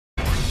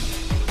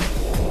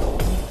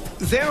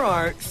There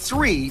are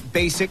three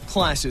basic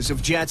classes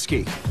of jet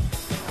ski.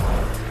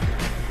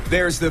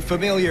 There's the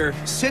familiar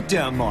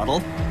sit-down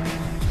model.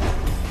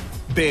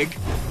 Big,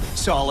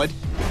 solid,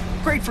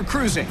 great for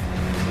cruising.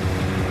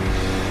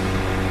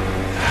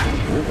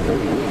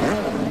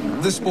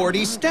 The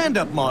sporty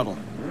stand-up model,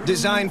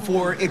 designed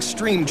for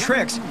extreme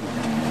tricks,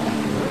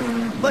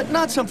 but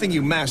not something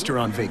you master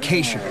on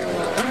vacation.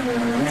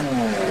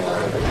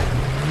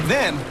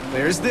 Then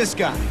there's this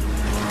guy.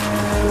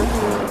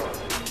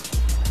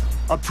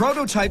 A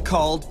prototype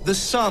called the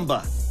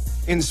Samba.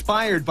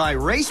 Inspired by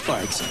race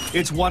bikes,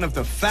 it's one of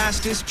the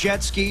fastest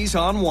jet skis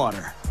on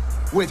water,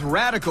 with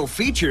radical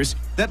features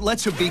that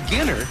lets a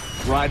beginner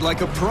ride like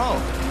a pro.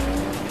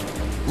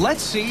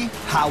 Let's see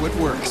how it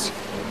works.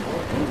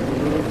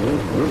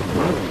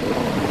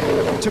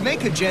 To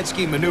make a jet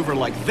ski maneuver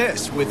like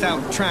this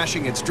without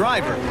trashing its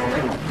driver,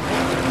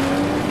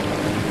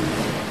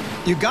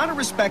 you gotta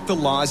respect the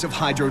laws of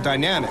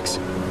hydrodynamics.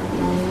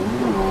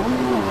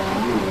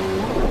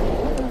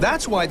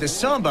 That's why the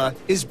Samba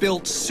is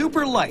built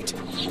super light,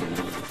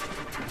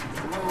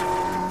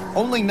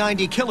 only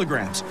 90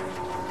 kilograms,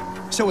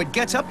 so it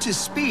gets up to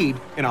speed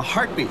in a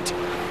heartbeat.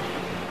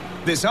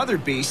 This other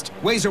beast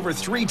weighs over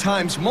 3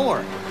 times more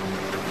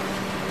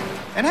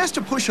and has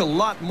to push a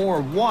lot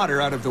more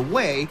water out of the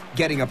way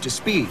getting up to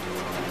speed.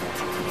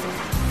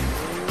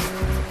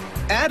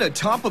 Add a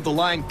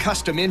top-of-the-line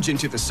custom engine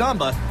to the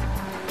Samba,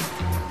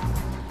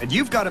 and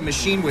you've got a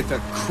machine with a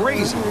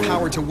crazy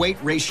power-to-weight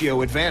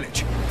ratio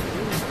advantage.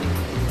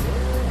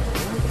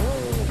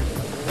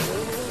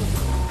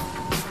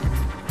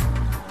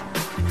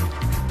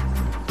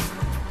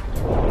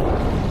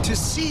 To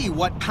see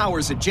what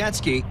powers a jet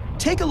ski,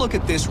 take a look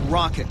at this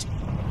rocket,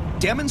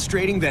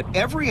 demonstrating that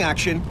every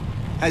action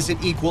has an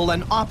equal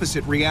and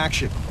opposite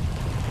reaction.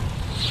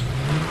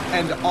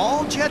 And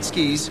all jet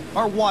skis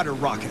are water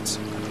rockets.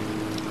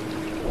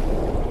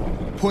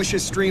 Push a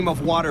stream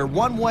of water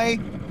one way,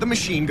 the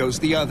machine goes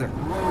the other.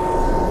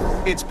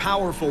 Its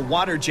powerful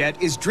water jet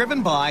is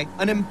driven by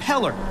an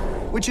impeller,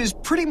 which is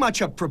pretty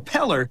much a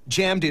propeller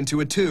jammed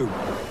into a tube.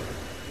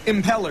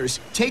 Impellers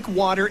take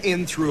water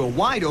in through a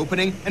wide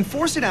opening and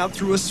force it out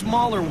through a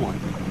smaller one.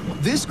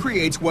 This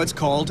creates what's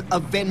called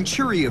a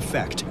Venturi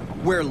effect,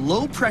 where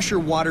low-pressure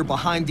water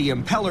behind the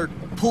impeller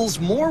pulls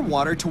more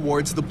water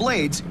towards the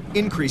blades,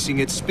 increasing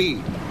its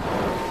speed.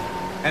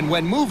 And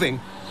when moving,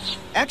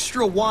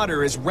 extra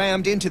water is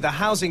rammed into the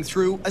housing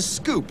through a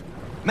scoop,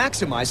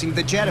 maximizing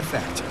the jet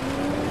effect.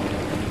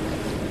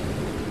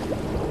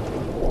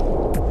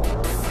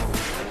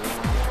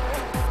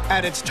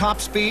 At its top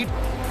speed,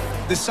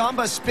 the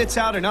Samba spits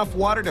out enough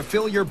water to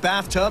fill your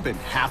bathtub in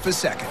half a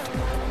second.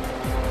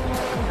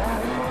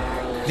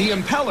 The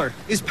impeller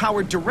is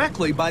powered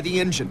directly by the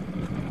engine.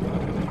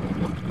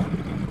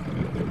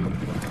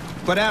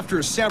 But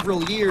after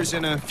several years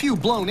and a few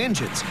blown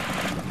engines,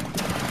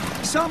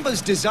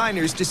 Samba's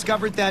designers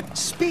discovered that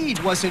speed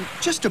wasn't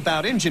just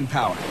about engine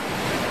power.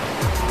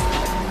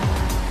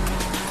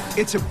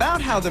 It's about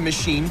how the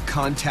machine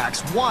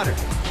contacts water.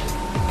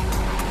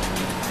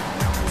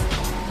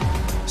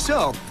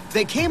 So,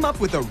 they came up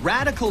with a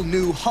radical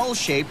new hull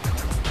shape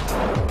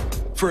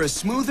for a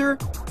smoother,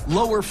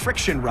 lower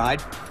friction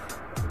ride,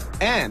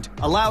 and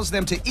allows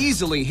them to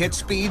easily hit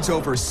speeds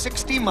over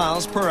 60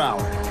 miles per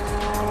hour.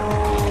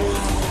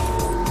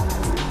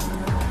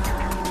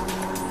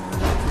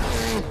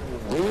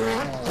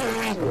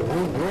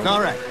 All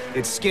right,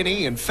 it's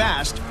skinny and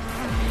fast,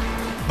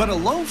 but a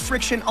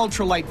low-friction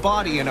ultralight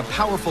body and a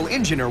powerful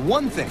engine are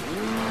one thing.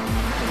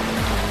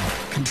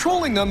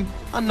 Controlling them,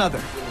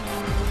 another.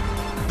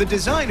 The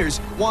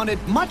designers wanted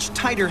much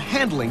tighter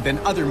handling than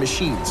other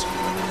machines.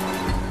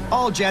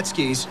 All jet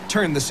skis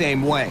turn the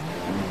same way.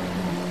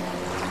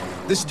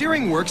 The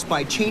steering works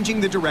by changing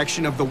the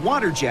direction of the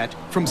water jet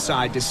from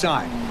side to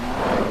side.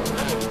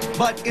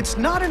 But it's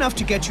not enough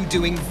to get you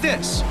doing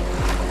this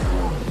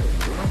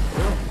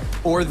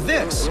or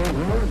this.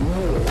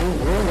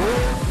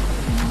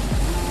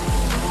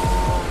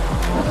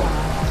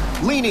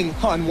 Leaning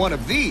on one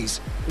of these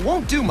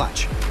won't do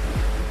much.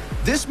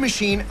 This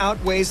machine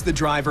outweighs the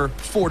driver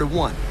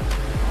 4-to-1.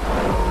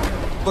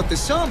 But the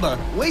Samba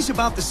weighs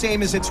about the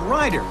same as its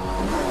rider,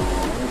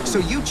 so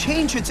you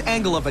change its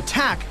angle of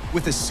attack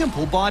with a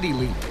simple body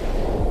lean.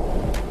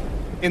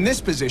 In this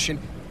position,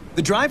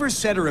 the driver's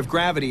center of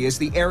gravity is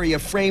the area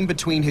framed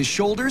between his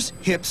shoulders,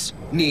 hips,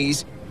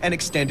 knees, and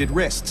extended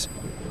wrists.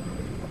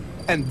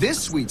 And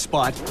this sweet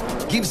spot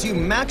gives you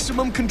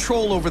maximum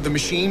control over the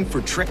machine for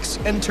tricks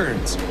and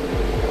turns.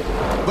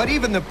 But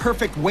even the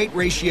perfect weight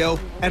ratio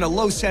and a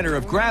low center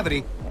of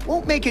gravity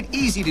won't make it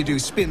easy to do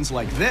spins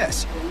like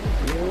this.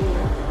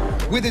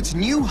 With its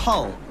new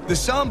hull, the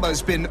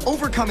Samba's been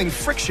overcoming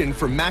friction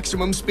for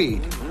maximum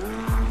speed.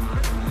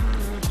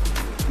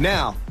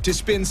 Now, to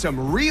spin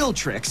some real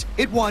tricks,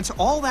 it wants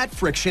all that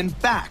friction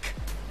back.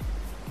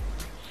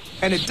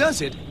 And it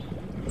does it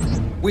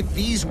with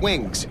these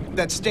wings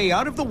that stay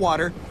out of the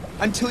water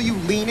until you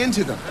lean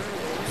into them.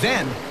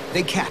 Then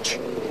they catch.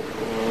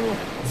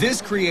 This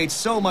creates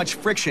so much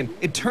friction,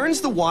 it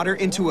turns the water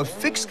into a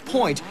fixed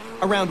point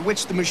around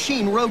which the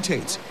machine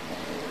rotates.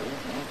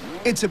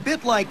 It's a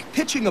bit like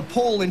pitching a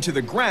pole into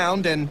the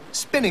ground and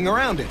spinning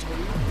around it.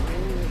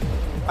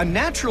 A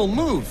natural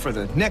move for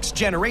the next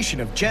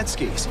generation of jet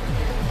skis.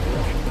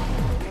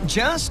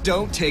 Just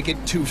don't take it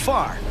too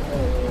far.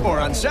 Or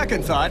on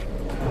second thought,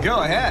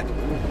 go ahead.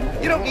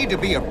 You don't need to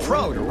be a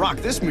pro to rock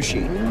this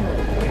machine.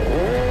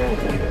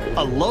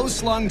 A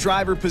low-slung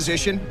driver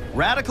position,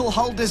 radical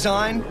hull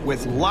design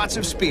with lots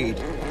of speed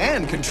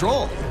and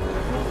control.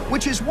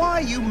 Which is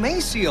why you may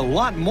see a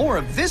lot more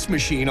of this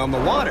machine on the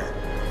water.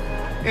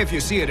 If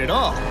you see it at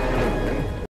all.